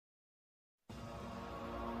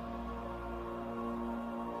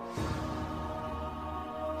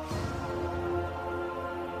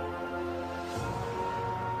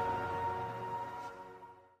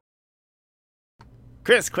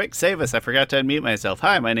Chris, quick, save us. I forgot to unmute myself.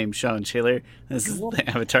 Hi, my name's Sean Schiller. This is the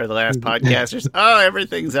Avatar The Last Podcasters. Oh,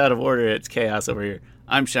 everything's out of order. It's chaos over here.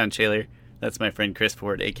 I'm Sean Schiller. That's my friend Chris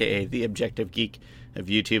Ford, a.k.a. The Objective Geek of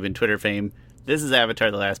YouTube and Twitter fame. This is Avatar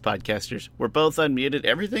The Last Podcasters. We're both unmuted.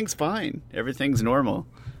 Everything's fine. Everything's normal.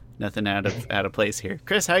 Nothing out of place here.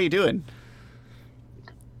 Chris, how you doing?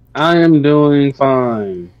 I am doing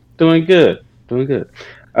fine. Doing good.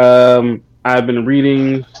 I've been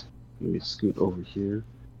reading... Let me scoot over here.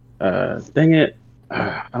 Dang it.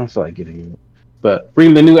 I don't feel like getting it. But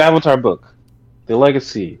reading the new Avatar book, The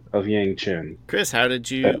Legacy of Yang Chen. Chris, how'd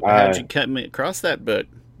you come across that book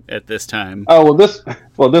at this time? Oh, this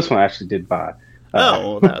one I actually did buy.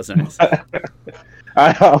 Well, that was nice.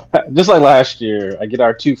 I just like last year, I get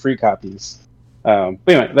our 2 free copies. But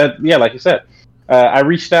anyway, like you said, I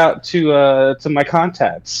reached out to my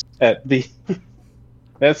contacts at the.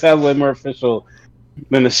 That sounds way more official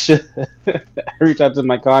than the shit. I reached out to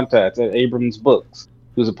my contacts at Abrams Books,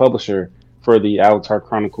 who's a publisher for the Avatar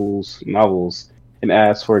Chronicles novels, and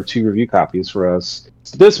asked for 2 review copies for us.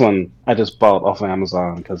 So this one I just bought off of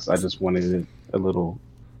Amazon because I just wanted it a little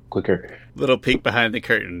quicker. Little peek behind the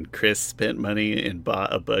curtain. Chris spent money and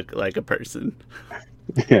bought a book like a person.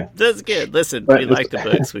 Yeah, that's good. Listen, we like the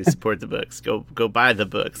books. We support the books. Go buy the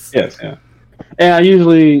books. Yes, yeah. And I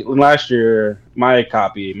usually last year my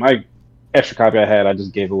extra copy I had I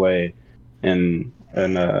just gave away, and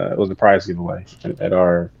it was a prize giveaway at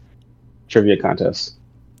our trivia contest,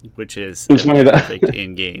 which is a perfect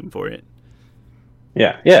in game for it.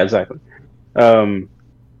 Yeah, exactly. For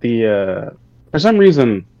some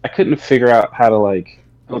reason I couldn't figure out how to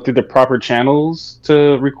go through the proper channels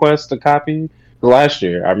to request a copy. Last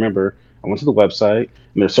year, I remember I went to the website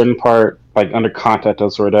and there's a certain part under contact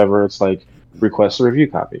us or whatever. It's request a review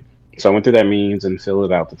copy. So I went through that means and filled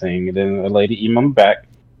it out the thing, and then a lady emailed me back.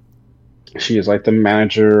 She is the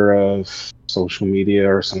manager of social media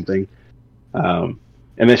or something. And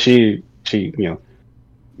then she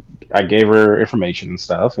I gave her information and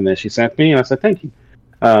stuff, and then she sent me, and I said thank you.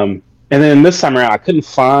 And then this time around, I couldn't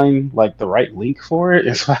find the right link for it,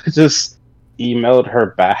 and so I just emailed her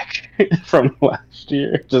back from last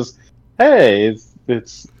year. Just, hey,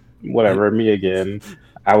 it's whatever, me again.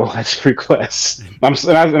 I would like to request.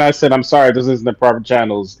 And I said, I'm sorry, this isn't the proper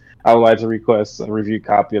channels. I would like to request a review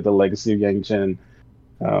copy of The Legacy of Yang Chen.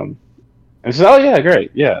 And she said, oh yeah,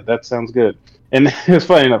 great, yeah, that sounds good. And it's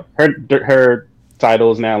funny enough, her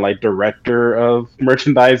title is now Director of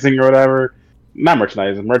Merchandising or whatever. Not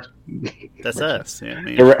merchandising. That's us.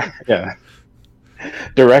 Yeah,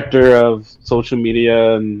 Director of social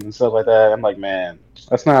media and stuff like that. I'm like, man,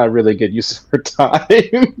 that's not a really good use of her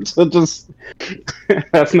time. So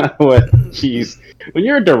that's not what she's. When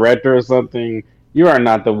you're a director or something, you are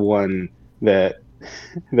not the one that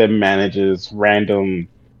manages random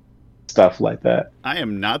stuff like that. I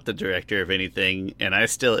am not the director of anything, and I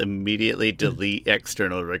still immediately delete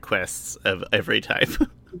external requests of every type.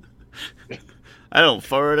 I don't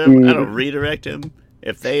forward them. I don't redirect them.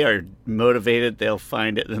 If they are motivated, they'll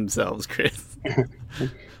find it themselves, Chris.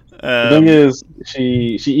 The thing is,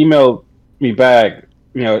 she emailed me back,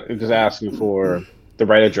 just asking for the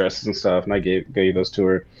right addresses and stuff, and I gave those to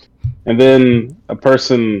her. And then a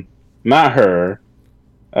person, not her,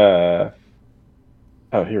 here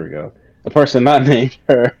we go. A person not named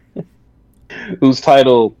her, whose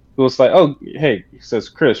title was oh, hey, he says,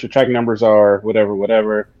 Chris, your tracking numbers are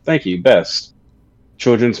whatever. Thank you, best.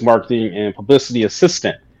 Children's marketing and publicity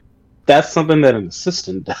assistant. That's something that an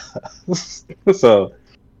assistant does. So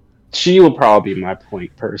she will probably be my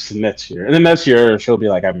point person next year. And then next year she'll be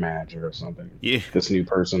a manager or something. Yeah. This new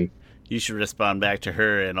person. You should respond back to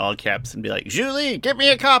her in all caps and be like, Julie, get me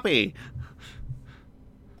a copy.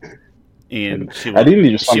 And she won't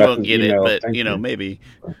get it, but maybe.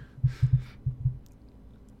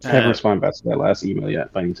 I haven't responded back to that last email yet,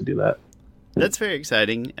 if I need to do that. That's very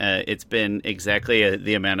exciting. It's been exactly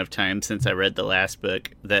the amount of time since I read the last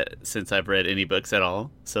book since I've read any books at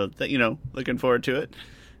all. So looking forward to it,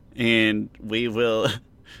 and we'll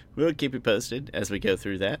keep you posted as we go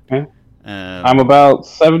through that. Okay. I'm about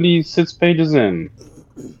 76 pages in,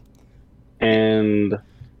 and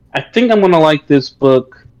I think I'm gonna like this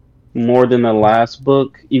book more than the last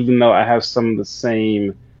book, even though I have some of the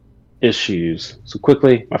same issues. So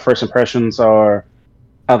quickly, my first impressions are.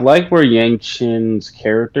 I like where Yang Chen's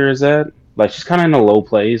character is at. She's kind of in a low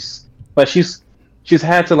place. She's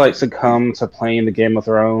had to succumb to playing the Game of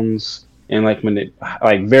Thrones and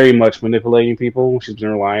very much manipulating people. She's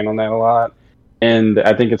been relying on that a lot, and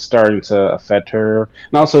I think it's starting to affect her.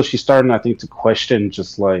 And also, she's starting, I think, to question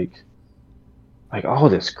just like all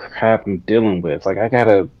this crap I'm dealing with. Like I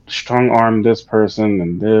gotta strong arm this person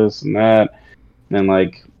and this and that, and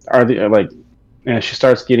like and she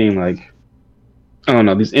starts getting like I don't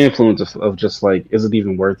know these influences of just like is it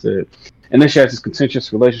even worth it? And then she has this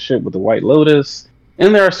contentious relationship with the White Lotus.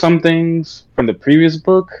 And there are some things from the previous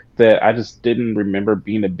book that I just didn't remember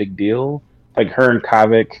being a big deal. Like her and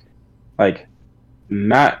Kavik, like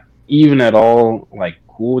not even at all like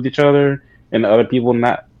cool with each other, and other people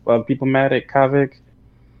not people mad at Kavik.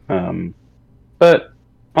 Um, but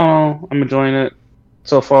oh, I'm enjoying it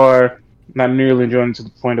so far. Not nearly enjoying it to the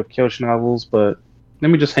point of Kyoshi novels, but let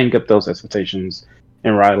me just hang up those expectations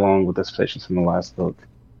and ride along with expectations from the last book.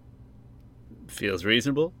 Feels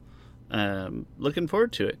reasonable. Looking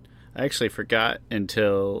forward to it. I actually forgot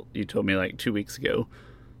until you told me like 2 weeks ago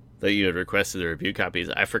that you had requested the review copies.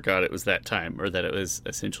 I forgot it was that time, or that it was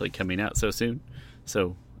essentially coming out so soon.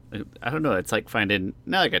 So I don't know. It's like finding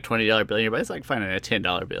not like a $20 bill in your pocket. It's like finding a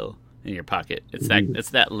 $10 bill in your pocket. It's that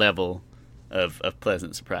it's that level of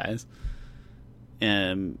pleasant surprise.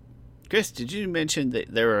 Chris, did you mention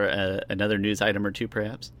that there were another news item or two,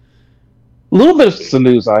 perhaps? A little bit of some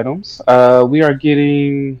news items. We are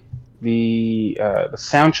getting the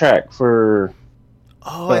soundtrack for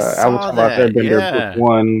I saw Avatar: that. Airbender Book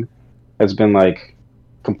One has been like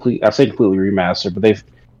complete. I say completely remastered, but they've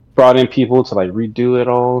brought in people to like redo it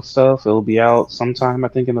all and stuff. It'll be out sometime, I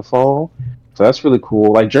think, in the fall. So that's really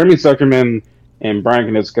cool. Like Jeremy Zuckerman and Brian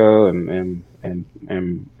Konietzko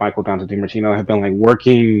and Michael Dante DiMartino have been like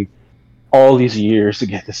working all these years to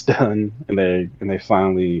get this done, and they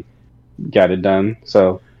finally got it done.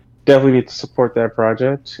 So definitely need to support that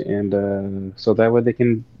project, and so that way they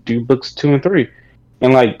can do books 2 and 3.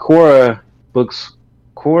 And like Korra's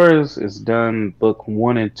is done book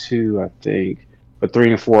 1 and 2, I think, but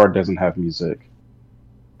 3 and 4 doesn't have music.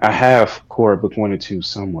 I have Korra book 1 and 2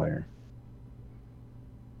 somewhere,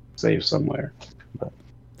 saved somewhere. But.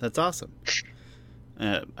 That's awesome.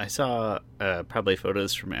 I saw probably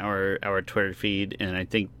photos from our Twitter feed, and I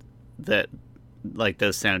think that like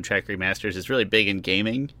those soundtrack remasters is really big in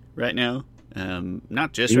gaming right now.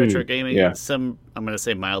 Not just retro gaming. Yeah. Some I'm going to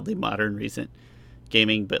say mildly modern recent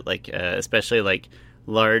gaming, but like especially like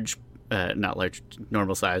large, not large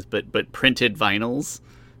normal size, but printed vinyls.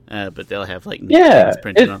 But they'll have like neat things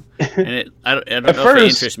printed on. And I don't know if it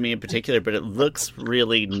interests me in particular, but it looks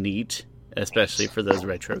really neat, especially for those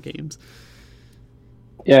retro games.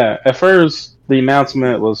 Yeah, at first the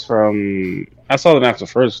announcement was from. I saw the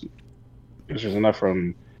announcement first, which was enough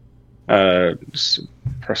from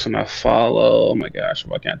person I follow. Oh my gosh,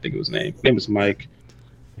 why can't I think of his name? His name is Mike.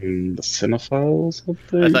 The Cinephile or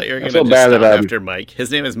something. I thought you were going to just stop after Mike.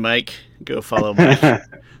 His name is Mike. Go follow Mike.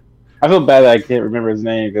 I feel bad that I can't remember his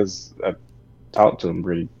name because I talk to him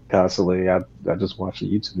pretty constantly. I just watch a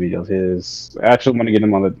YouTube video of his. I actually want to get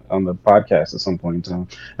him on the podcast at some point in time.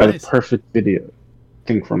 That's a perfect video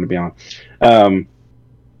thing for him to be on. I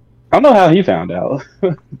don't know how he found out,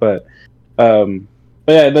 but yeah,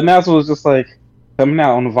 the announcement was just like coming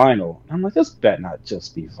out on vinyl. I'm like, this better not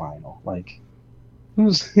just be vinyl. Like,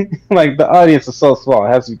 who's like the audience is so small. It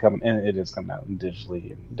has to be coming, and it is coming out digitally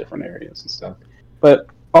in different areas and stuff. But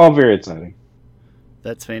all very exciting.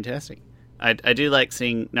 That's fantastic. I do like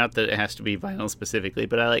seeing, not that it has to be vinyl specifically,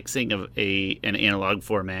 but I like seeing an analog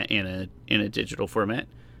format and a digital format.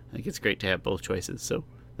 I think it's great to have both choices. So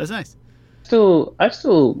that's nice. I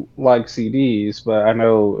still like CDs, but I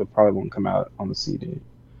know it probably won't come out on the CD.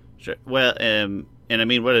 Sure. Well, and I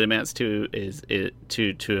mean, what it amounts to is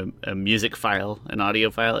to a music file, an audio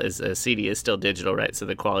file. Is a CD is still digital, right? So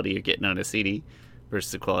the quality you're getting on a CD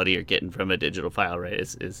versus the quality you're getting from a digital file, right,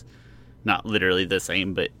 is not literally the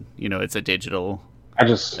same, but it's a digital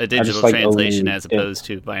translation as opposed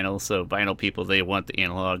to vinyl. So vinyl people, they want the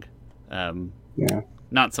analog. Yeah.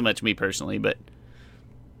 Not so much me personally, but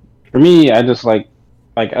for me, I just like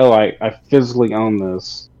I physically own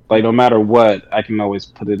this. Like no matter what, I can always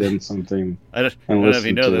put it in something. I don't know if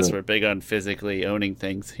you know this. We're big on physically owning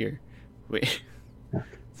things here. It's an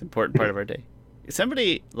important part of our day.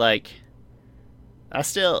 Somebody like. I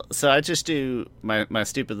just do my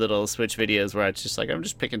stupid little Switch videos where I'm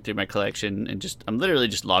just picking through my collection and I'm literally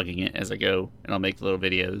just logging it as I go, and I'll make little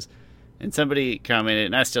videos. And somebody commented,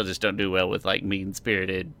 and I still just don't do well with like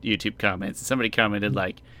mean-spirited YouTube comments. And somebody commented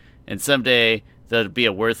like, and someday there'll be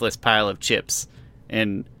a worthless pile of chips.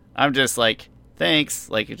 And I'm just like, thanks.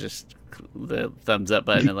 Like it just the thumbs up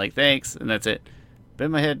button and like thanks, and that's it. But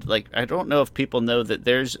in my head, like I don't know if people know that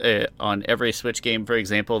there's on every Switch game, for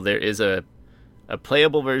example, there is a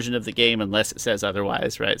playable version of the game unless it says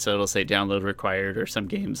otherwise, right? So it'll say download required, or some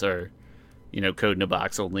games are, code in a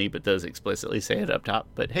box only, but those explicitly say it up top.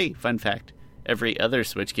 But hey, fun fact, every other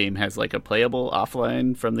Switch game has like a playable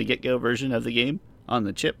offline from the get-go version of the game on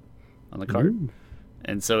the chip, on the card. Ooh.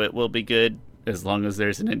 And so it will be good as long as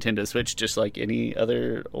there's a Nintendo Switch, just like any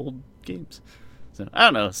other old games. So I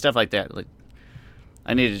don't know, stuff like that. Like,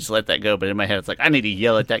 I need to just let that go, but in my head it's like, I need to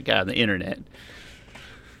yell at that guy on the internet. I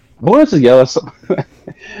wanted to yell at some...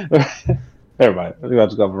 Never mind. I think I'll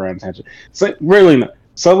just go around tangent. So, really,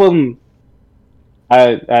 someone...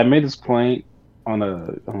 I made this point on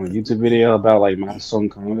a YouTube video about like milestone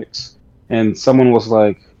comics, and someone was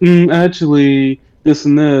like, actually, this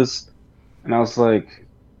and this, and I was like,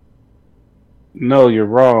 no, you're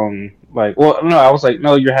wrong. Like, well, no, I was like,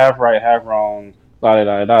 no, you're half right, half wrong, da da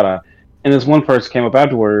da da da. And this one person came up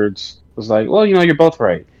afterwards, was like, well, you're both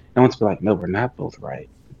right. And I went to be like, no, we're not both right.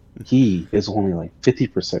 He is only like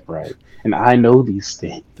 50% right, and I know these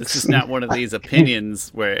things. This is not one of these opinions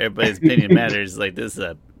where everybody's opinion matters. Like, this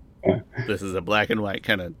is a black and white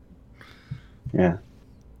kind of. Yeah.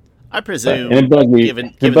 I presume,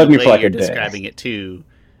 given the way you're describing it too,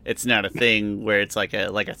 it's not a thing where it's like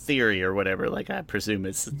a theory or whatever. Like, I presume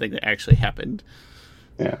it's the thing that actually happened.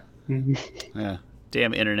 Yeah. Yeah.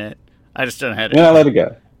 Damn internet. I just don't know how to. Yeah, let it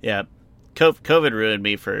go. Yeah. COVID ruined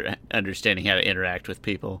me for understanding how to interact with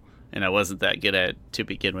people, and I wasn't that good at it to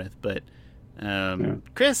begin with. But,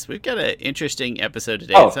 Chris, we've got an interesting episode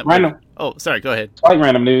today. Sorry, go ahead. Slight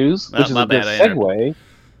random news, which is a good segue.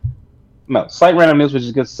 No, slight random news, which is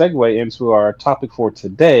a good segue into our topic for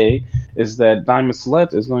today, is that Diamond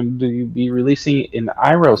Select is going to be releasing an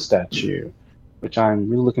Iroh statue, which I'm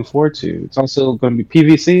really looking forward to. It's also going to be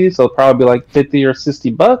PVC, so it'll probably be like $50 or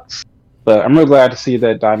 $60. But I'm really glad to see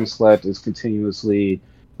that Diamond Select is continuously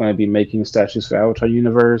going to be making statues for Avatar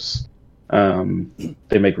Universe.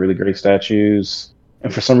 They make really great statues.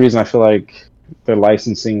 And for some reason, I feel like their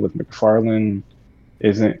licensing with McFarlane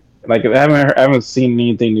isn't... Like, I haven't seen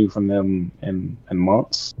anything new from them in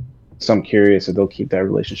months. So I'm curious if they'll keep that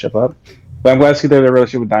relationship up. But I'm glad to see that their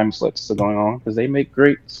relationship with Diamond Select is still going on, because they make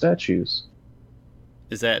great statues.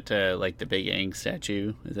 Is that, like, the Big Aang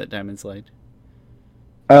statue? Is that Diamond Select?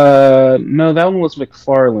 No, that one was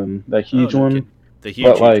McFarlane, that huge one. The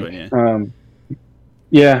huge one, yeah.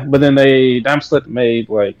 Yeah, but then Diamond Select made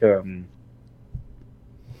like I'm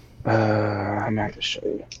not gonna show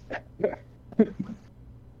you.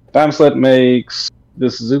 Diamond Select makes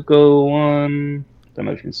this Zuko one. Don't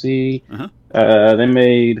know if you can see. Uh-huh. They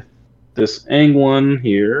made this Aang one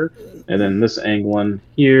here, and then this Aang one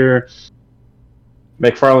here.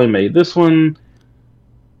 McFarlane made this one.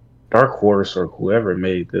 Dark Horse or whoever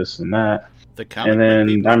made this and that. And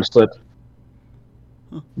then Diamond Select.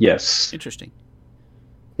 Huh. Yes. Interesting.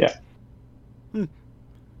 Yeah.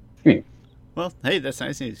 Well, hey, that's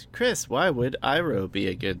nice news. Chris, why would Iroh be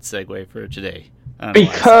a good segue for today?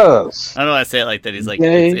 Because I don't know why I say it like that. He's like,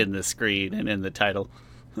 it's in the screen and in the title.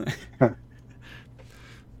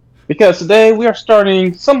 Because today we are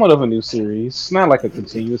starting somewhat of a new series. Not like a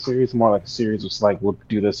continuous series, more like a series that's like, we'll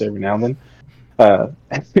do this every now and then.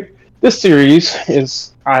 This series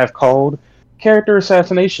I have called Character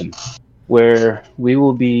Assassination, where we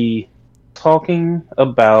will be talking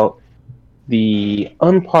about the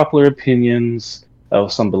unpopular opinions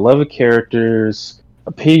of some beloved characters,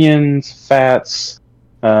 opinions, facts,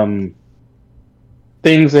 things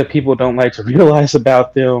that people don't like to realize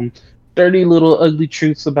about them, dirty little ugly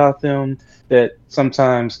truths about them that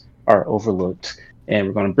sometimes are overlooked. And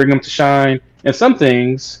we're going to bring them to shine. And some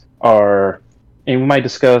things are, and we might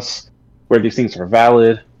discuss where these things are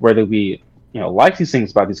valid, whether we, like these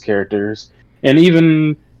things about these characters, and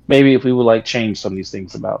even maybe if we would like change some of these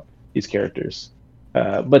things about these characters.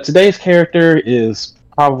 But today's character is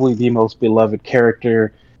probably the most beloved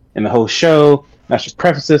character in the whole show. And I should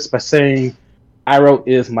preface this by saying Iroh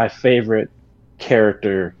is my favorite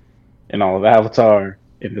character in all of Avatar,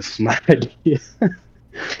 and this is my idea.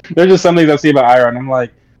 There's just some things I see about Iroh, and I'm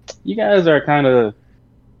like, you guys are kind of,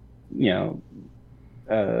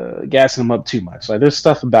 gassing him up too much. Like, there's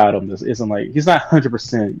stuff about him that isn't like, he's not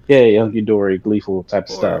 100% yay, hunky-dory, gleeful type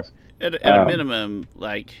of stuff. At a minimum,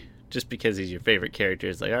 like, just because he's your favorite character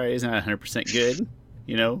is like, all right, he's not 100% good,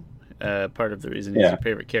 part of the reason he's your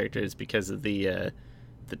favorite character is because of the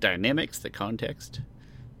dynamics, the context,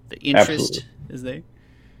 the interest is there.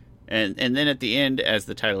 And then at the end, as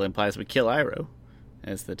the title implies, we kill Iroh,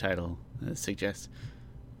 as the title suggests.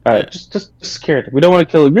 All right, just character. We don't want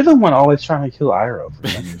to kill him. You're the one always trying to kill Iroh for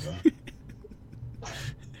some reason.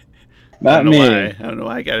 Not me. I don't know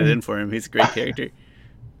why I got it in for him. He's a great character.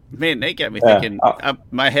 Man, Nate got me thinking.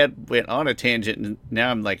 My head went on a tangent, and now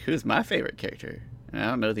I'm like, who's my favorite character? And I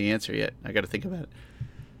don't know the answer yet. I got to think about it.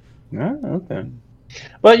 Oh, okay.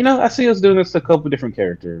 But I see us doing this to a couple different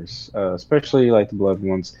characters, especially like the blood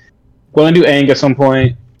ones. Going to do Aang at some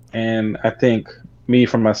point, and I think me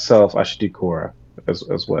for myself, I should do Korra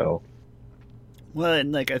as well. Well,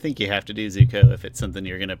 and like I think you have to do Zuko if it's something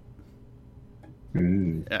you're gonna.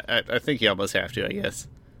 Mm. I think you almost have to, I guess,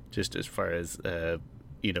 just as far as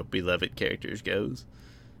beloved characters goes.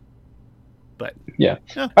 But Yeah.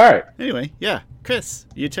 Oh, All right. anyway, yeah, Chris,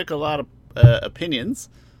 you took a lot of opinions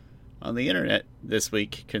on the internet this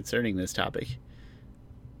week concerning this topic.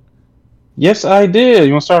 Yes, I did.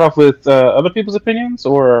 You want to start off with other people's opinions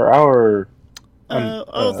or our?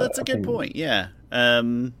 That's a good opinion? point. Yeah.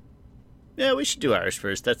 Yeah, we should do ours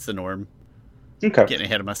first. That's the norm. Okay. Getting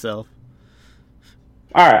ahead of myself.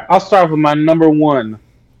 All right. I'll start with my number one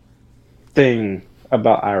thing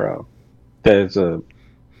about Iroh. That is a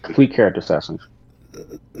complete character assassination.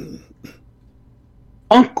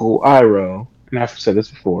 Uncle Iroh, and I've said this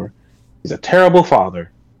before, he's a terrible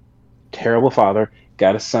father. Terrible father.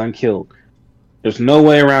 Got his son killed. There's no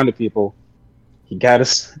way around it, people. He got his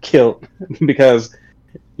son killed because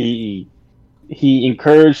he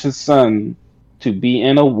encouraged his son to be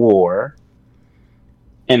in a war,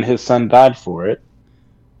 and his son died for it.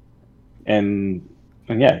 And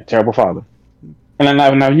yeah, terrible father. And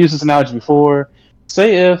I've used this analogy before.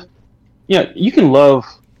 Say if you can love,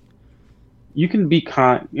 you can be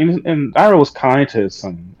kind, and Iroh was kind to his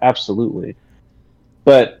son, absolutely.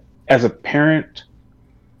 But as a parent,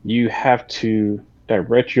 you have to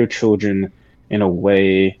direct your children in a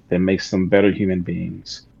way that makes them better human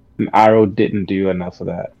beings. And Iroh didn't do enough of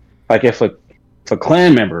that. Like if a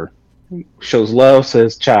clan member shows love to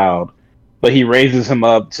his child, but he raises him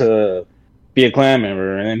up to be a clan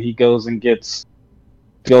member, and then he goes and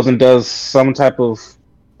does some type of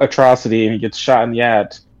atrocity, and he gets shot in the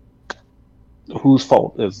act. Whose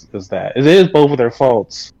fault is that? It is both of their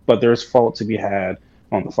faults, but there's fault to be had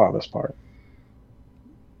on the father's part.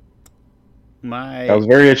 That was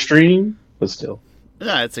very extreme, but still.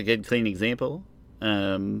 No, it's a good, clean example.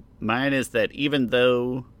 Mine is that even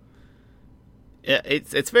though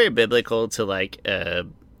it's very biblical to like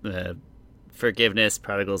forgiveness,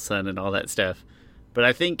 prodigal son, and all that stuff, but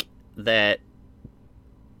I think that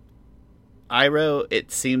Iroh,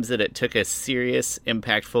 it seems that it took a serious,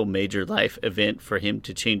 impactful, major life event for him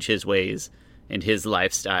to change his ways and his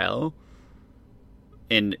lifestyle.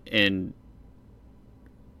 And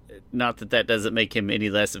not that doesn't make him any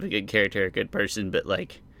less of a good character, a good person, but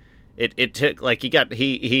like it took like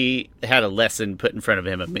he had a lesson put in front of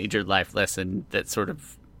him, a major life lesson that sort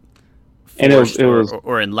of forced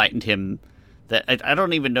or enlightened him. That I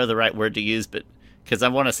don't even know the right word to use, but because I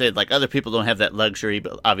want to say like other people don't have that luxury,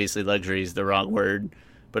 but obviously luxury is the wrong word.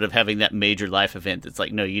 But of having that major life event, that's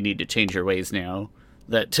like, no, you need to change your ways now.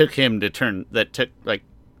 That took him to turn. That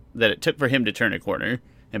it took for him to turn a corner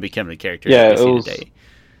and become the character that we see today.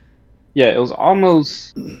 Yeah, it was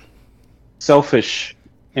almost selfish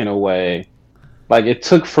in a way. Like it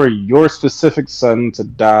took for your specific son to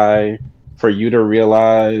die for you to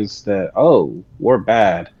realize that, oh, we're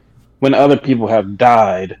bad. When other people have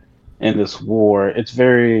died in this war, it's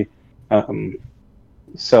very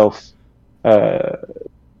self.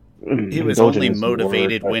 He was only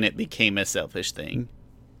motivated when it became a selfish thing.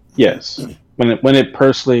 Yes, when it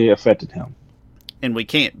personally affected him. And we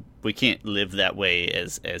can't live that way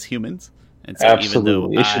as humans. And so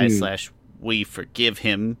Absolutely. even though we forgive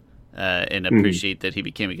him and appreciate that he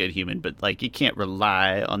became a good human, but like you can't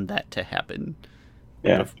rely on that to happen.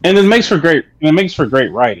 Yeah, and it makes for great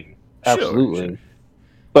writing. Absolutely. Sure.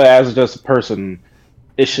 But as just a person,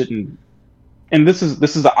 it shouldn't. And this is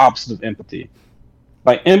the opposite of empathy.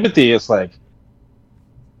 Like empathy is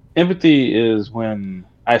when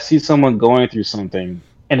I see someone going through something,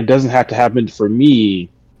 and it doesn't have to happen for me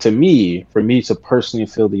to personally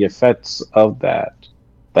feel the effects of that.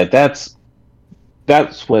 Like that's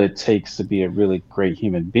what it takes to be a really great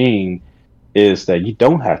human being, is that you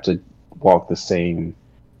don't have to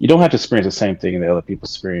you don't have to experience the same thing that other people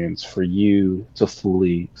experience for you to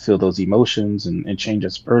fully feel those emotions and change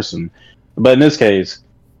as a person. But in this case,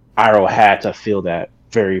 Iroh had to feel that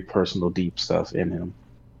very personal, deep stuff in him.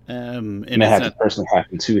 And it had to personally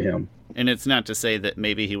happen to him. And it's not to say that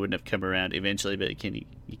maybe he wouldn't have come around eventually, but you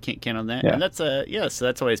can't count on that. Yeah. And that's so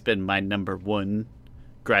that's always been my number one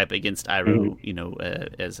gripe against Iroh.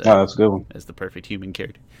 As that's a good one. As the perfect human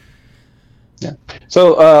character. Yeah.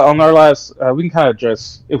 So on our last, we can kind of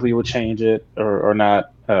address if we would change it or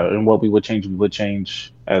not, and what we would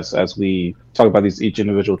change as we talk about each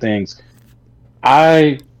individual things.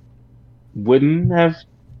 I wouldn't have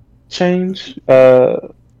changed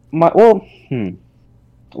what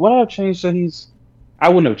I've changed that I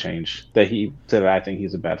wouldn't have changed that he said I think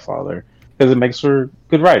he's a bad father because it makes for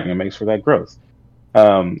good writing. It makes for that growth.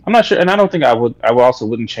 I'm not sure, and I don't think I would. I would also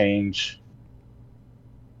wouldn't change.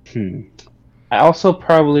 Hmm. I also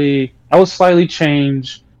probably I would slightly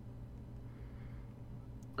change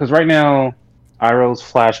because right now Iroh's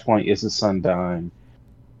flashpoint is his son dying,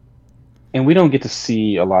 and we don't get to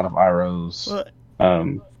see a lot of Iroh's Well,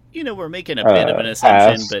 um, we're making a bit of an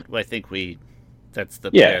assumption, past. but I think that's the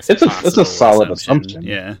Yeah, best it's a possible solid assumption. assumption.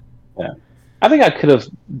 Yeah. Yeah, I think I could have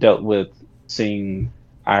dealt with seeing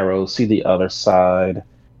Iroh see the other side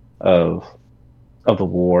of the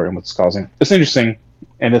war and what's causing. It's interesting,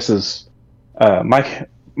 and this is Mike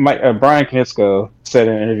Brian Knitzko said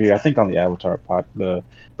in an interview, I think on the the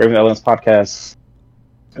Raven Elements podcast,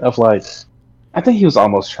 of like, I think he was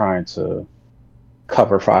almost trying to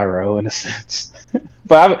cover Fyro in a sense,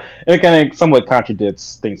 it kind of somewhat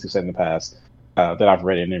contradicts things he said in the past that I've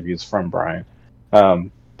read in interviews from Brian.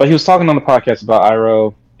 But he was talking on the podcast about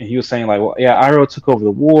Iroh, and he was saying like, well, yeah, Iroh took over the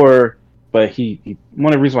war, but he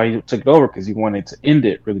one of the reasons why he took it over because he wanted to end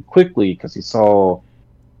it really quickly because he saw,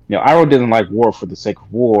 Iroh didn't like war for the sake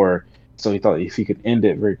of war, so he thought if he could end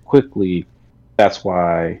it very quickly, that's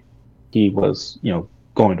why he was,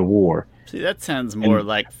 going to war. See, that sounds more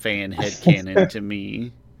like fan headcanon to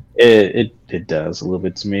me. It does a little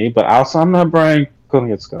bit to me, but also I'm not Brian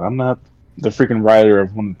Konietzko. I'm not the freaking writer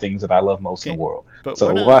of one of the things that I love most in the world. But so,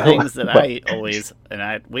 one of the things that I always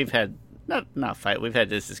we've had we've had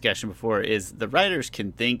this discussion before is the writers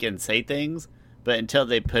can think and say things, but until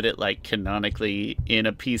they put it like canonically in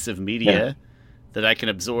a piece of media that I can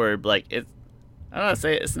absorb, like I don't know,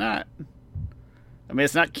 say it's not. I mean,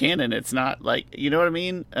 it's not canon. It's not like, you know what I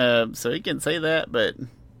mean? So he can say that, but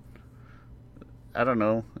I don't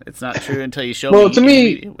know. It's not true until you show me. Well, to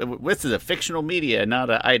me, this is a fictional media, not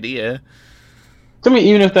an idea. To me,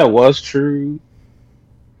 even if that was true,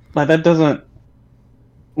 like that doesn't.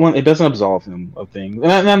 Well, it doesn't absolve him of things,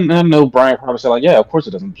 and I know Brian probably said like, yeah, of course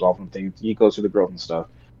it doesn't absolve him of things. He goes through the growth and stuff,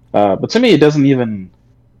 but to me, it doesn't even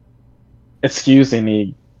excuse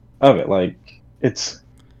any of it. Like it's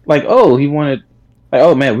like, oh, he wanted, like,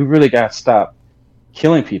 oh man, we really got to stop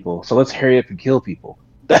killing people, so let's hurry up and kill people.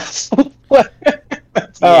 That's what.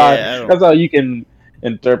 That's how you can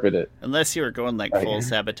interpret it. Unless you were going like full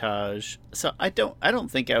sabotage. So I don't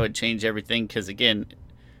think I would change everything because again,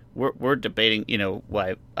 we're debating,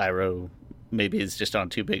 why Iroh maybe is just on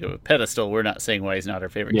too big of a pedestal. We're not saying why he's not our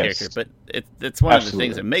favorite character, but it's one of the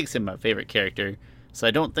things that makes him my favorite character. So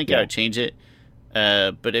I don't think I would change it.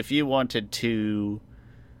 But if you wanted to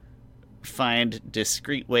find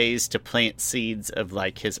discrete ways to plant seeds of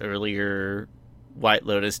like his earlier White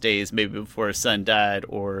Lotus days, maybe before his son died,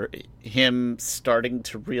 or him starting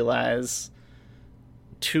to realize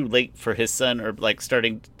too late for his son, or like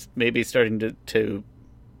starting to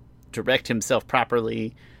direct himself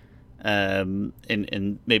properly, and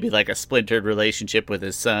maybe like a splintered relationship with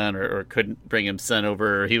his son, or couldn't bring his son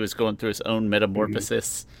over, or he was going through his own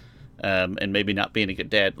metamorphosis, and maybe not being a good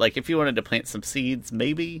dad. Like if you wanted to plant some seeds,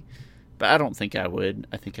 maybe, but I don't think I would.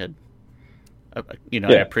 I think I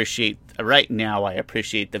appreciate right now. I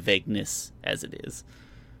appreciate the vagueness as it is.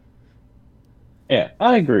 Yeah,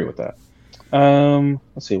 I agree with that.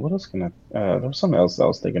 Let's see, what else can I? There was something else I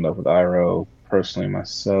was thinking of with Iroh personally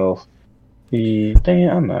myself.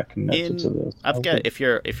 I'm not connected to this. I've got if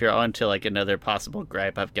you're on to like another possible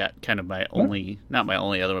gripe, I've got kind of my only, not my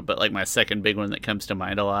only other one, but like my second big one that comes to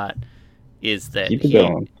mind a lot is that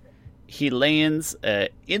he lands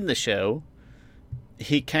in the show.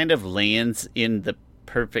 He kind of lands in the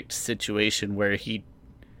perfect situation where he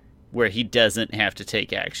doesn't have to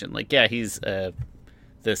take action. Like, yeah, he's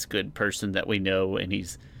this good person that we know, and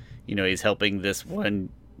he's helping this one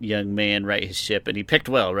young man right his ship, and he picked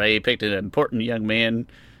well, right? He picked an important young man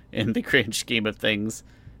in the grand scheme of things,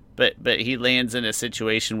 but he lands in a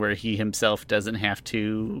situation where he himself doesn't have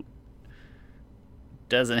to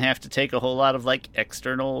take a whole lot of like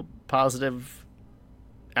external positive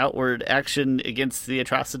outward action against the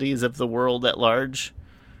atrocities of the world at large,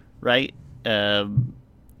 right?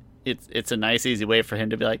 It's a nice easy way for him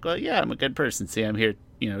to be like, well, yeah, I'm a good person. See, I'm here,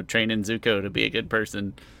 training Zuko to be a good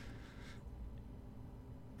person.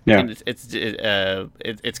 Yeah, and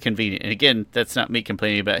it's convenient. And again, that's not me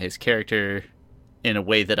complaining about his character in a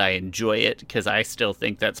way that I enjoy it, because I still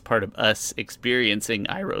think that's part of us experiencing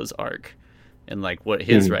Iroh's arc and like what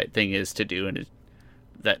his right thing is to do, and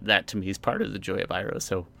that to me is part of the joy of Iroh.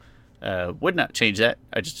 So would not change that.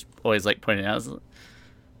 I just always like pointing out,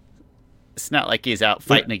 it's not like he's out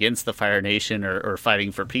fighting against the Fire Nation or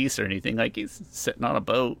fighting for peace or anything. Like, he's sitting on a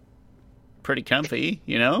boat pretty comfy,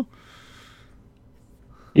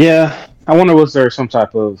 Yeah, I wonder, was there some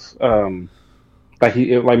type of like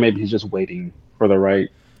maybe he's just waiting for the right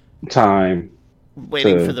time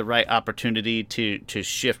Waiting for to. the right opportunity to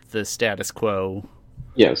shift the status quo.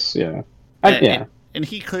 Yes, yeah, And, yeah. and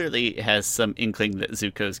he clearly has some inkling that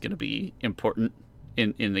Zuko's going to be important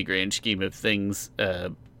in the grand scheme of things.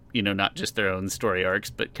 Not just their own story arcs,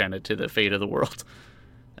 but kind of to the fate of the world.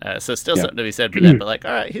 So still Yeah. something to be said for that. But like,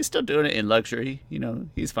 all right, he's still doing it in luxury.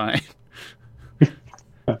 He's fine.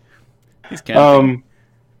 He's camping.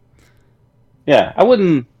 Yeah, I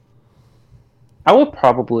wouldn't. I would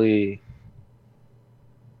probably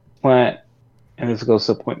plant, and this goes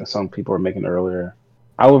to the point that some people were making earlier.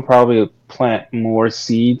 I would probably plant more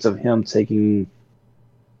seeds of him taking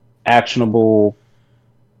actionable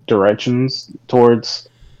directions towards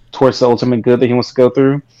the ultimate good that he wants to go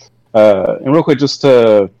through. And real quick, just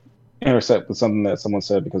to intersect with something that someone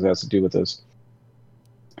said because it has to do with this.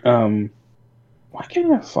 Why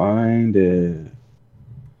can't I find it?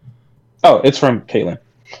 Oh, it's from Caitlin.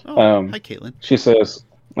 Hi, Caitlin. She says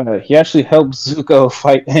he actually helped Zuko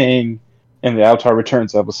fight Aang in the Avatar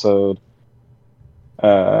Returns episode.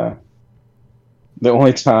 The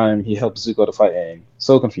only time he helped Zuko to fight Aang.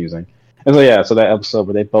 So confusing. And so that episode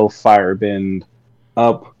where they both firebend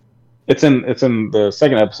up. It's in the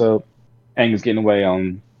second episode. Aang is getting away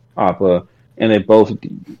on Appa, and they both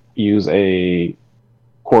use a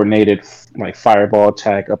coordinated like fireball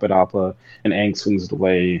attack up at Appa, and Aang swings it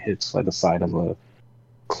away, hits like the side of a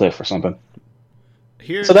cliff or something.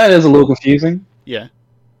 So that is a little confusing. Yeah.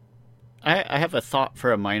 I have a thought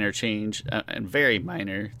for a minor change, and very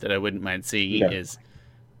minor, that I wouldn't mind seeing is...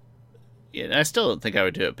 Yeah, I still don't think I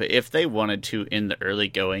would do it, but if they wanted to in the early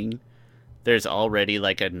going, there's already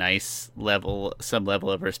like a nice some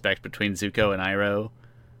level of respect between Zuko and Iroh.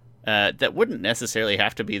 That wouldn't necessarily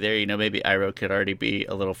have to be there. Maybe Iroh could already be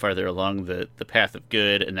a little farther along the path of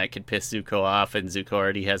good, and that could piss Zuko off, and Zuko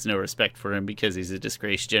already has no respect for him because he's a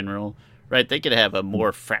disgraced general. Right? They could have a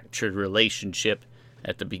more fractured relationship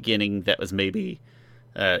at the beginning that was maybe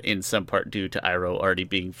in some part due to Iroh already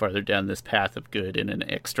being farther down this path of good in an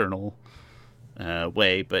external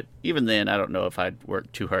way. But even then, I don't know if I'd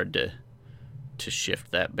work too hard to shift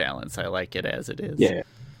that balance. I like it as it is. Yeah.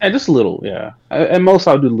 And just little, yeah. And most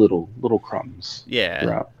I'll do little crumbs.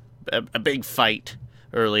 Yeah. A big fight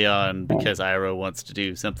early on because Iroh wants to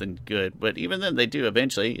do something good. But even then, they do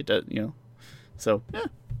eventually. It does, So, yeah.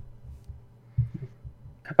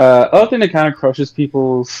 Other thing that kind of crushes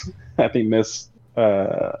people's, I think,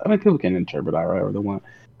 people can interpret Iroh however they want.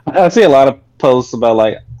 I see a lot of posts about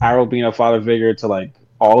like Iroh being a father figure to like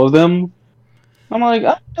all of them. I'm like,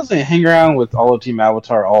 I doesn't hang around with all of Team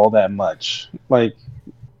Avatar all that much. Like,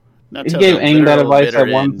 he gave Aang that advice at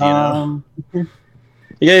one time.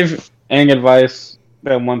 He gave Aang advice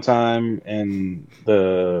at one time in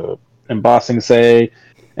Bossing Say,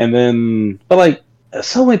 and then, but like,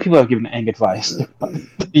 so many people have given Aang advice for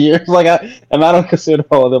years. Like, I don't consider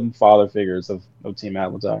all of them father figures of Team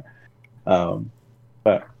Avatar.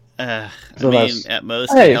 But at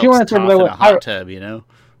most, hey, if you want to talk in a hot tub, Yeah.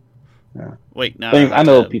 Wait, no. I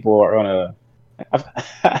know people are on a.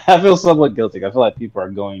 I feel somewhat guilty. I feel like people are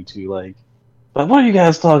going to like, but what are you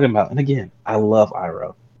guys talking about? And again, I love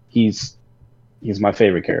Iroh. He's my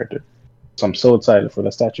favorite character, so I'm so excited for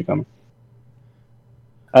the statue coming.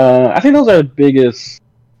 I think those are the biggest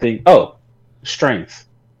thing. Oh, strength.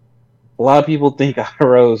 A lot of people think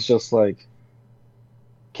Iroh is just like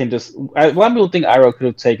a lot of people think Iroh could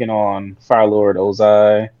have taken on Fire Lord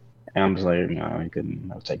Ozai, and I'm just like, no, he couldn't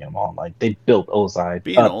have taken them on. Like, they built Ozai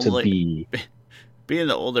to be. Being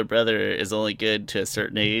the older brother is only good to a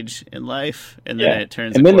certain age in life, and then it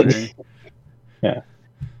turns a corner. Yeah.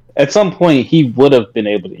 At some point, he would have been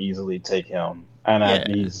able to easily take him, and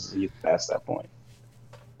he's past that point.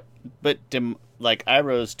 But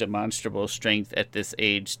Iroh's demonstrable strength at this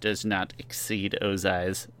age does not exceed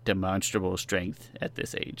Ozai's demonstrable strength at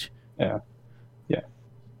this age. Yeah.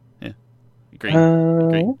 Agree.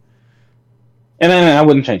 And then I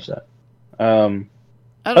wouldn't change that.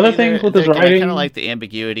 Other things with his writing, I kind of like the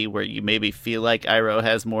ambiguity where you maybe feel like Iroh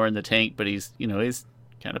has more in the tank, but he's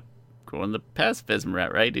kind of going the pacifism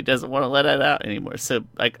route, right? He doesn't want to let it out anymore. So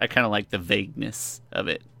I kind of like the vagueness of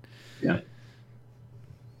it. Yeah.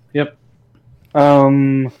 Yep.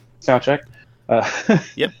 Sound check.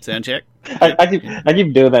 Yep, sound check. I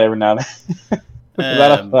keep doing that every now and then.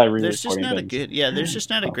 There's just not there's just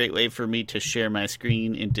not a great way for me to share my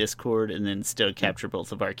screen in Discord and then still capture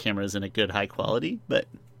both of our cameras in a good high quality. But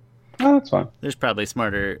that's fine. There's probably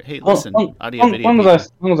smarter. Hey, listen, audio video.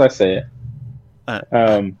 As long as I say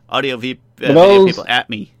it. Audio video people at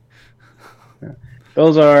me.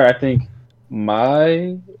 Those are, I think,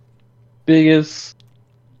 my biggest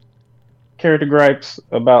character gripes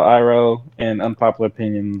about Iroh and unpopular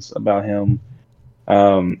opinions about him.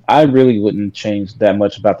 I really wouldn't change that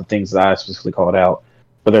much about the things that I specifically called out,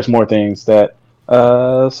 but there's more things that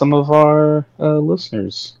some of our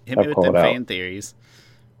listeners Hit me have with called them out. fan theories.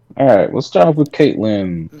 All right, we'll start off with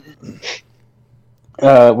Caitlin.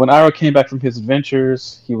 When Iroh came back from his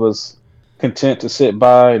adventures, he was content to sit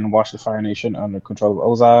by and watch the Fire Nation under control of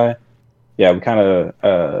Ozai. Yeah, we kind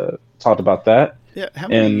of talked about that. Yeah, how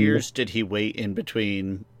many And years did he wait in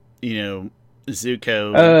between,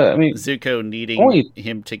 Zuko Zuko needing only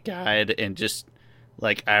him to guide and just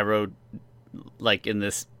like Iroh like in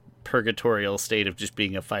this purgatorial state of just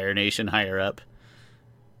being a Fire Nation higher up?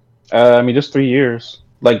 just 3 years.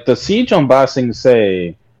 Like the siege on Ba Sing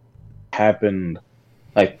Se happened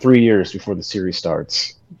like 3 years before the series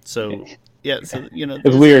starts. So it's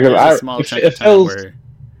weird there's because a small chunk of time where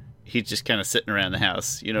he's just kind of sitting around the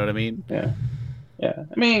house. You know what I mean? Yeah.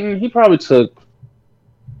 I mean, he probably took,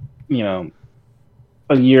 a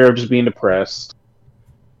year of just being depressed.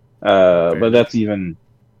 But that's even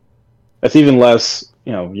less.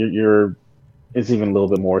 It's even a little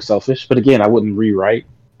bit more selfish. But again, I wouldn't rewrite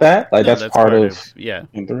that. Like that's part of yeah.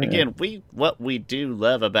 Again, what we do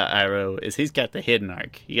love about Iroh is he's got the hidden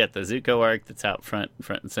arc. You got the Zuko arc that's out front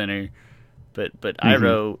and center. But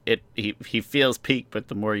Iroh, he feels peak, but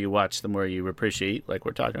the more you watch, the more you appreciate, like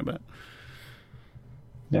we're talking about.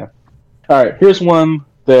 Yeah. All right. Here's one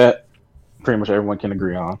that pretty much everyone can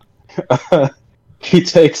agree on. He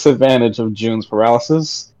takes advantage of June's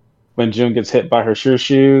paralysis when June gets hit by her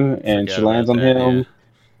shoo and she lands on him. Yeah.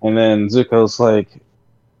 And then Zuko's like,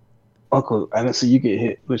 "Uncle, I didn't see you get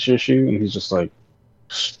hit with shoo," and he's just like,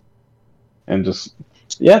 and just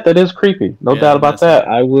that is creepy. No doubt about that.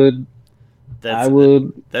 That's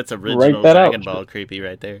original Dragon Ball creepy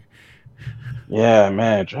right there. Yeah,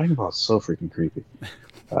 man, Dragon Ball is so freaking creepy.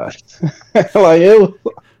 Like it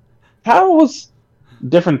was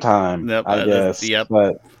different time, I guess. Yep.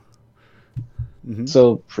 But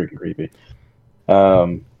so freaking creepy.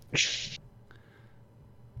 Oh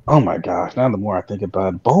my gosh! Now the more I think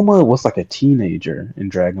about it, Bulma was like a teenager in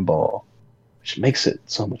Dragon Ball, which makes it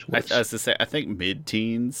so much worse. I was to say, I think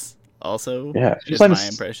mid-teens also. Yeah, she's like my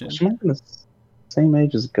impression. She might be the same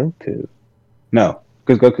age as Goku. No,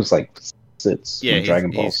 because Goku's like 6. Yeah,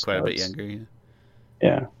 Dragon Ball he's quite a bit younger.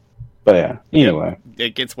 Yeah. But yeah, anyway.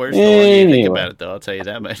 It gets worse the more you think about it, though, I'll tell you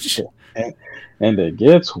that much. And it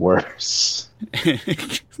gets worse.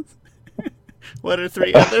 What are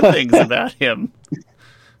 3 other things about him?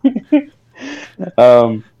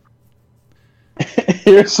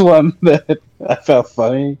 Here's one that I found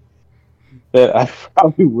funny that I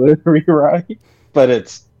probably would rewrite, but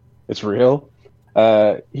it's real.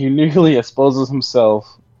 He nearly exposes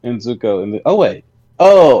himself in Zuko in the... Oh, wait.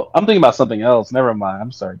 Oh, I'm thinking about something else. Never mind.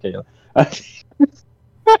 I'm sorry, Kayla.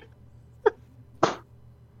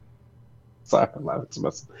 Sorry, I'm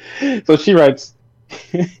laughing. So she writes...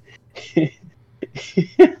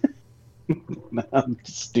 I'm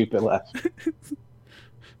stupid laughing.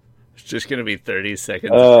 It's just going to be 30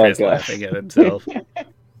 seconds of Chris laughing at himself.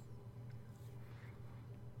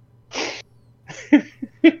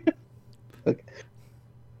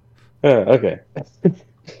 Okay.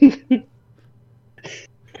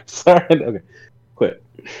 Sorry. Okay. Quit.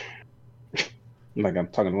 Like I'm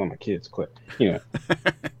talking to one of my kids. Quit.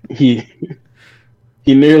 He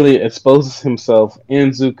nearly exposes himself in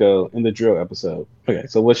Zuko in the drill episode. Okay,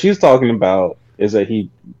 so what she's talking about is that he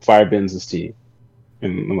firebends his teeth,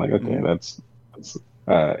 and I'm like, okay, that's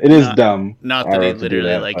it is dumb. Not that he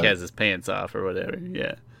literally has his pants off or whatever.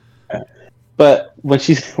 Yeah. But when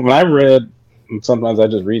I read, and sometimes I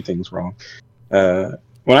just read things wrong.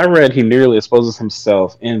 When I read he nearly exposes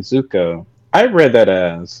himself in Zuko, I read that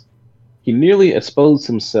as he nearly exposed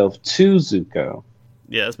himself to Zuko.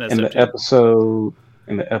 Yeah, that's messed in up the episode.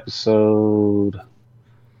 In the episode,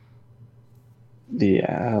 the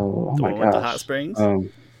oh my gosh, with the hot springs.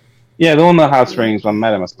 Yeah, the one with the hot springs. I'm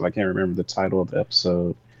mad at myself. I can't remember the title of the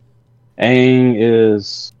episode. Aang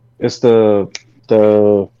it's the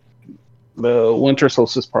Winter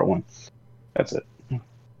Solstice Part 1. That's it.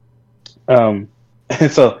 And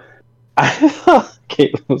so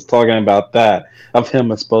Caitlin was talking about that, of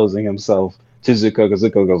him exposing himself to Zuko, because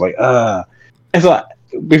Zuko goes like, And so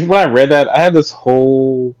before I read that, I had this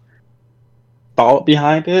whole thought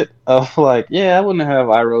behind it of like, yeah, I wouldn't have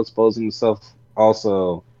Iroh exposing himself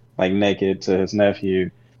also like naked to his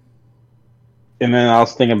nephew. And then I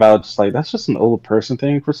was thinking about just like, that's just an old person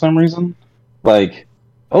thing for some reason. Like,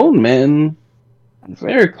 old men are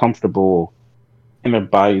very comfortable in their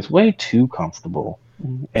bodies, way too comfortable.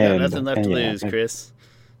 And nothing left to lose, Chris.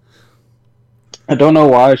 I don't know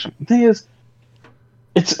why. The thing is,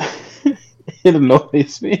 it's it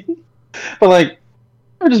annoys me. But like,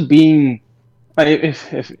 I'm just being like,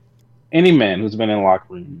 if any man who's been in a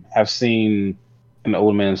locker room have seen an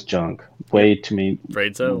old man's junk way too many,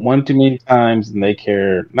 Afraid so. one too many times, and they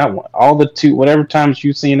care not one, all the two, whatever times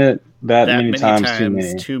you've seen it, that many times too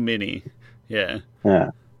many. Too many. Yeah.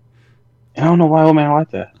 Yeah. And I don't know why old man are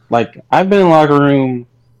like that. Like, I've been in a locker room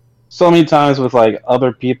so many times with like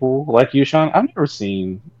other people like you, Sean. I've never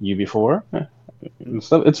seen you before.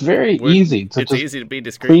 So it's very easy to it's just easy to be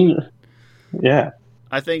discreet. clean. Yeah.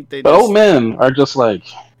 I think they. But old men are just like,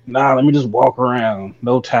 nah. Let me just walk around,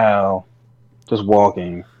 no towel, just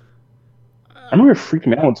walking. I remember it freaked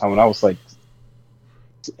me out one time when I was like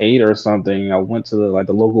 8 or something. I went to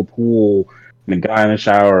the local pool and the guy in the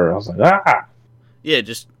shower. I was like, ah. Yeah,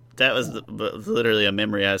 just that was literally a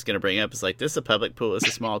memory I was going to bring up. It's like, this is a public pool. It's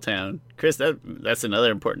a small town. Chris, that's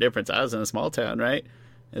another important difference. I was in a small town, right?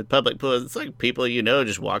 A public pool, it's like people you know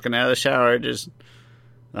just walking out of the shower, just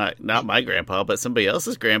not my grandpa, but somebody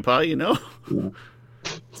else's grandpa, you know. Yeah.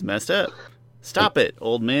 It's messed up. Stop it,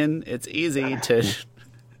 old men. It's easy to.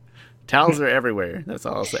 Towels are everywhere. That's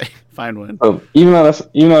all I'll say. Find one. Oh, even though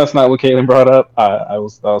that's not what Caitlin brought up,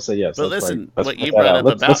 I'll say yes. But listen, what you brought up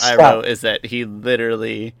about Iroh is that he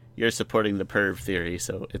literally, you're supporting the perv theory,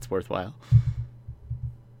 so it's worthwhile.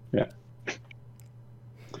 Yeah.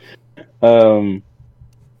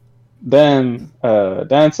 Dan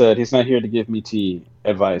said he's not here to give me tea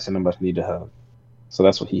advice and I must need a hug. So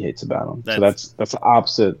that's what he hates about him. So that's the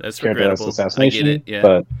opposite. That's character regrettable. Assassination. I get it,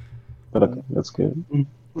 yeah. But okay, that's good.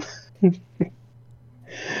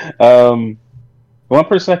 One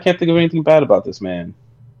person I can't think of anything bad about this man,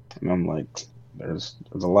 and I'm like, there's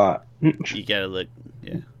a lot. You gotta look,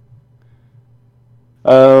 yeah.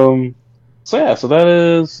 So that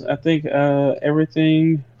is, I think,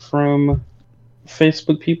 everything from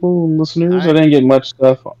Facebook people and listeners. I didn't get much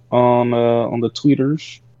stuff on the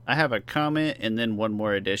tweeters. I have a comment and then one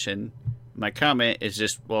more addition. My comment is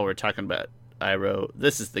just while we're talking about Iroh,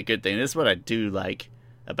 this is the good thing. This is what I do like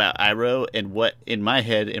about Iroh, and what in my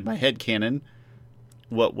head canon,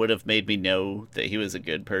 what would have made me know that he was a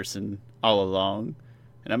good person all along.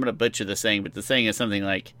 And I'm gonna butcher the saying, but the saying is something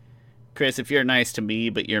like, Chris, if you're nice to me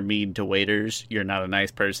but you're mean to waiters, you're not a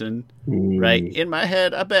nice person. Right? In my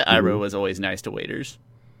head, I bet Iroh was always nice to waiters.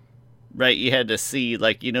 Right? You had to see,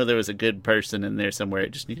 like, you know, there was a good person in there somewhere.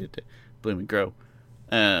 It just needed to bloom and grow.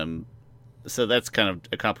 So that's kind of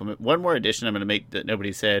a compliment. One more addition I'm going to make that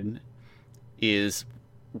nobody said is,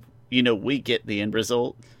 you know, we get the end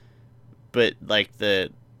result, but like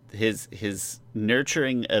his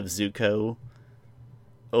nurturing of Zuko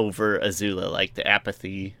over Azula, like the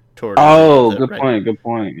apathy toward. Good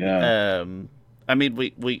point. Yeah. I mean,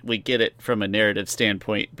 we get it from a narrative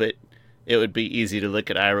standpoint, but it would be easy to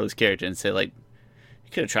look at Iroh's character and say, like,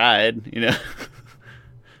 you could have tried, you know. You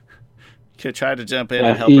could have tried to jump in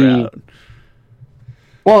and help her out.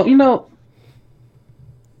 Well, you know,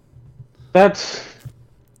 I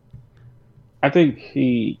think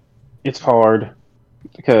it's hard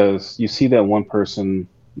because you see that one person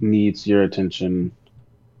needs your attention,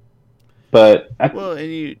 but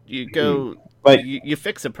and you go like you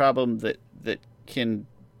fix a problem that can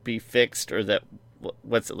be fixed, or that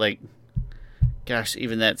what's it like? Gosh,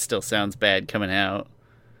 even that still sounds bad coming out.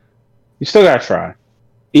 You still gotta try,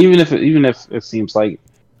 even if it seems like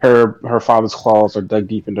her father's claws are dug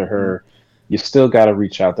deep into her. You still got to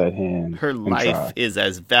reach out that hand. Her life is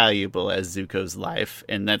as valuable as Zuko's life,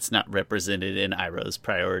 and that's not represented in Iroh's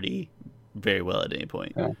priority very well at any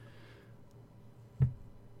point. Yeah.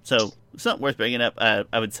 So, something worth bringing up. I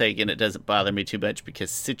would say, again, it doesn't bother me too much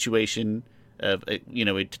because situation of, you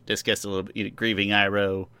know, we discussed a little bit, you know, grieving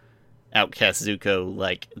Iroh, outcast Zuko,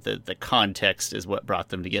 like the context is what brought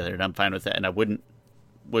them together, and I'm fine with that, and I wouldn't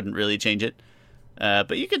really change it.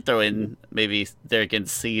 But you could throw in maybe there again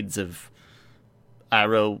seeds of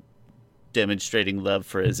Iroh demonstrating love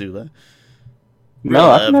for Azula. No,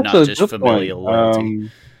 I think that's not a just good familial point.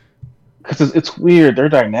 loyalty. Because it's weird. Their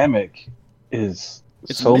dynamic is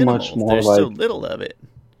so minimal. much more There's like so little of it.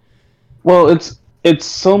 Well, it's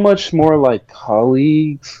so much more like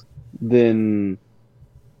colleagues than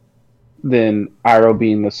Iroh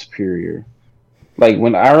being the superior. Like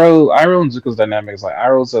when Iroh and Zuko's dynamic is like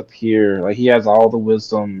Iroh's up here, like he has all the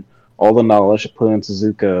wisdom, all the knowledge to put into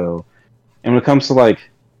Zuko, and when it comes to like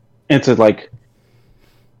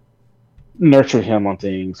nurture him on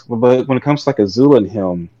things, but when it comes to like Azula and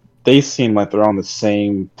him, they seem like they're on the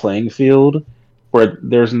same playing field, where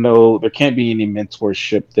there can't be any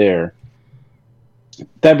mentorship there.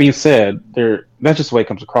 That being said, that's just the way it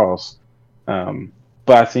comes across.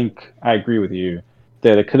 but I think I agree with you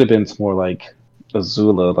that it could have been more like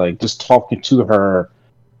Azula, like just talking to her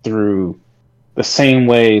through the same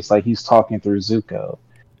ways like he's talking through Zuko.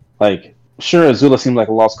 Like, sure, Azula seems like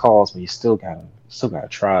a lost cause, but you still gotta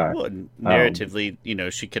try. Well, narratively,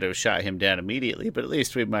 she could have shot him down immediately, but at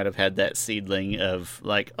least we might have had that seedling of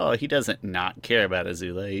like, oh, he doesn't not care about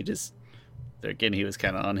Azula. He just, again, he was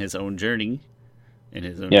kind of on his own journey, and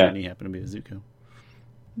his own journey happened to be Zuko.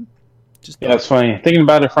 It's funny thinking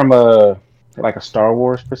about it from a Star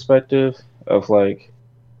Wars perspective of like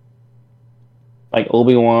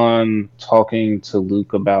Obi-Wan talking to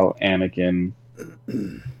Luke about Anakin.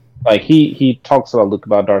 Like he talks about Luke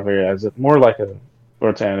about Darth Vader as more like a,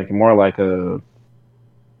 or to Anakin, more like a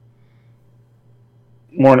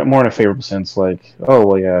more in a favorable sense. Like, oh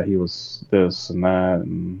well, yeah, he was this and that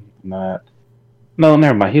and that. No,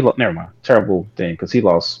 never mind. Never mind. Terrible thing because he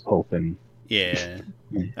lost hope and. Yeah,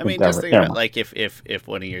 I mean, just think about like if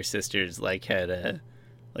one of your sisters like had a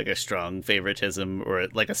strong favoritism or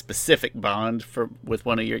like a specific bond with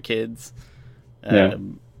one of your kids.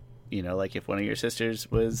 Like if one of your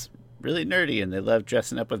sisters was really nerdy and they loved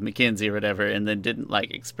dressing up with Mackenzie or whatever, and then didn't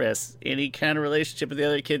like express any kind of relationship with the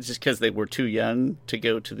other kids just because they were too young to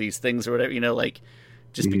go to these things or whatever, like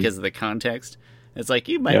just because of the context. It's like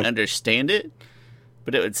you might understand it,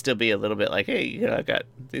 but it would still be a little bit like, hey, I got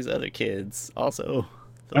these other kids also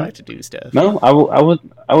that like to do stuff. No,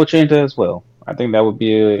 I would change that as well. I think that would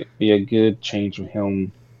be a good change of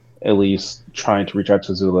him at least trying to reach out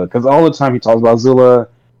to Azula, because all the time he talks about Azula.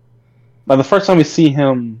 Like the first time we see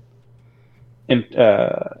him in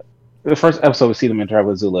the first episode, we see them interact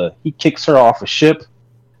with Azula. He kicks her off a ship,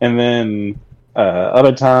 and then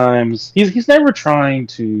other times he's never trying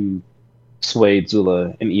to sway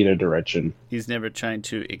Zula in either direction. He's never trying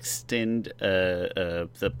to extend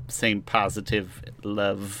the same positive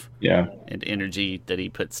love and energy that he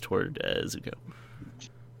puts toward Zuko.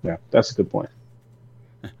 Yeah, that's a good point.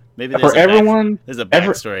 Maybe there's a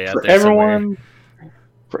backstory out there somewhere.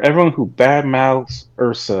 For everyone who badmouths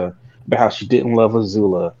Ursa about how she didn't love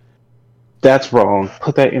Azula, that's wrong.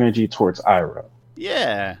 Put that energy towards Iroh.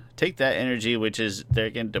 Yeah, take that energy, which is, there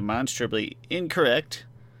again, demonstrably incorrect.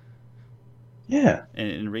 Yeah.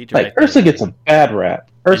 And redirect. Like, Ursa gets a bad rap.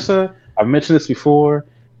 Ursa, I've mentioned this before,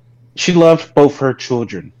 she loved both her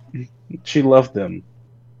children. She loved them.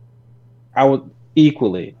 I would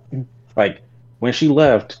equally. Like, when she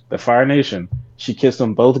left the Fire Nation, she kissed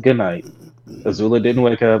them both goodnight. Azula didn't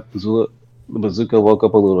wake up. Bazooka woke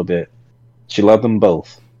up a little bit. She loved them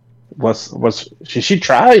both. She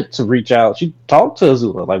tried to reach out. She talked to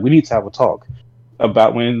Azula. Like, we need to have a talk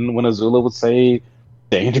about when Azula would say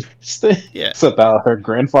dangerous things about her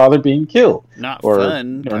grandfather being killed. Not or,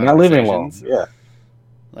 fun. Or not living long. Yeah.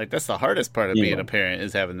 Like, that's the hardest part of being a parent,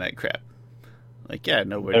 is having that crap. Like,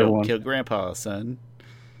 don't kill grandpa, son.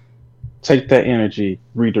 Take that energy,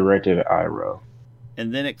 redirect it at Iroh.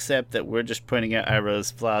 And then accept that we're just pointing out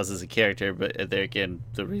Iroh's flaws as a character, but there again,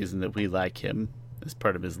 the reason that we like him is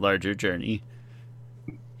part of his larger journey.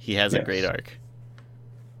 He has a great arc.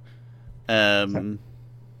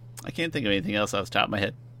 I can't think of anything else off the top of my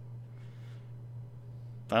head.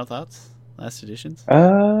 Final thoughts? Last editions?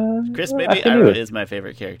 Chris, maybe Iroh is my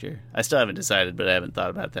favorite character. I still haven't decided, but I haven't thought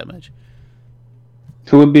about it that much.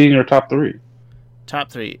 Who would be in your top three? Top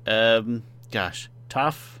three. Toph,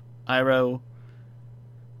 Iroh.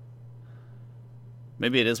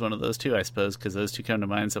 Maybe it is one of those two, I suppose, because those two come to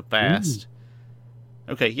mind so fast.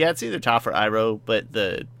 Okay, yeah, it's either Toph or Iroh, but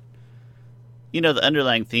the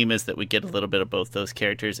underlying theme is that we get a little bit of both those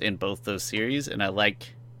characters in both those series, and I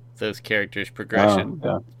like those characters' progression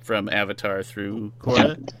from Avatar through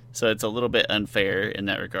Korra, so it's a little bit unfair in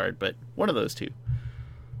that regard, but one of those two.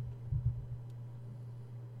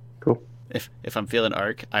 Cool. If I'm feeling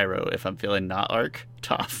arc, Iroh. If I'm feeling not arc,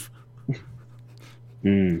 Toph.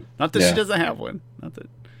 Not that she doesn't have one. Not that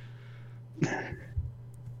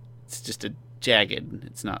it's just a jagged.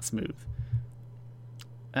 It's not smooth.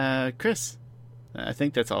 Chris, I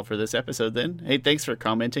think that's all for this episode then. Hey, thanks for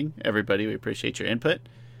commenting, everybody. We appreciate your input.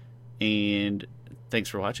 And thanks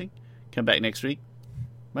for watching. Come back next week.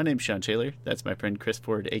 My name's Sean Shaler. That's my friend Chris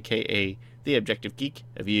Ford, a.k.a. The Objective Geek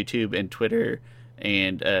of YouTube and Twitter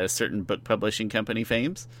and certain book publishing company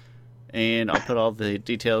fames. And I'll put all the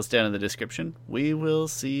details down in the description. We will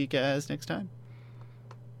see you guys next time.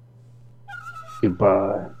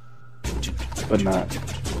 Goodbye. But not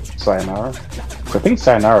sayonara. I think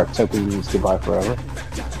sayonara technically means goodbye forever.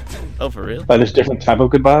 Oh, for real? Like, there's different type of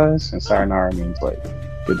goodbyes, and sayonara means, like,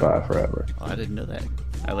 goodbye forever. Oh, I didn't know that.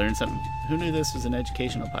 I learned something. Who knew this was an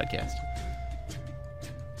educational podcast?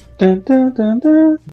 Dun, dun, dun, dun.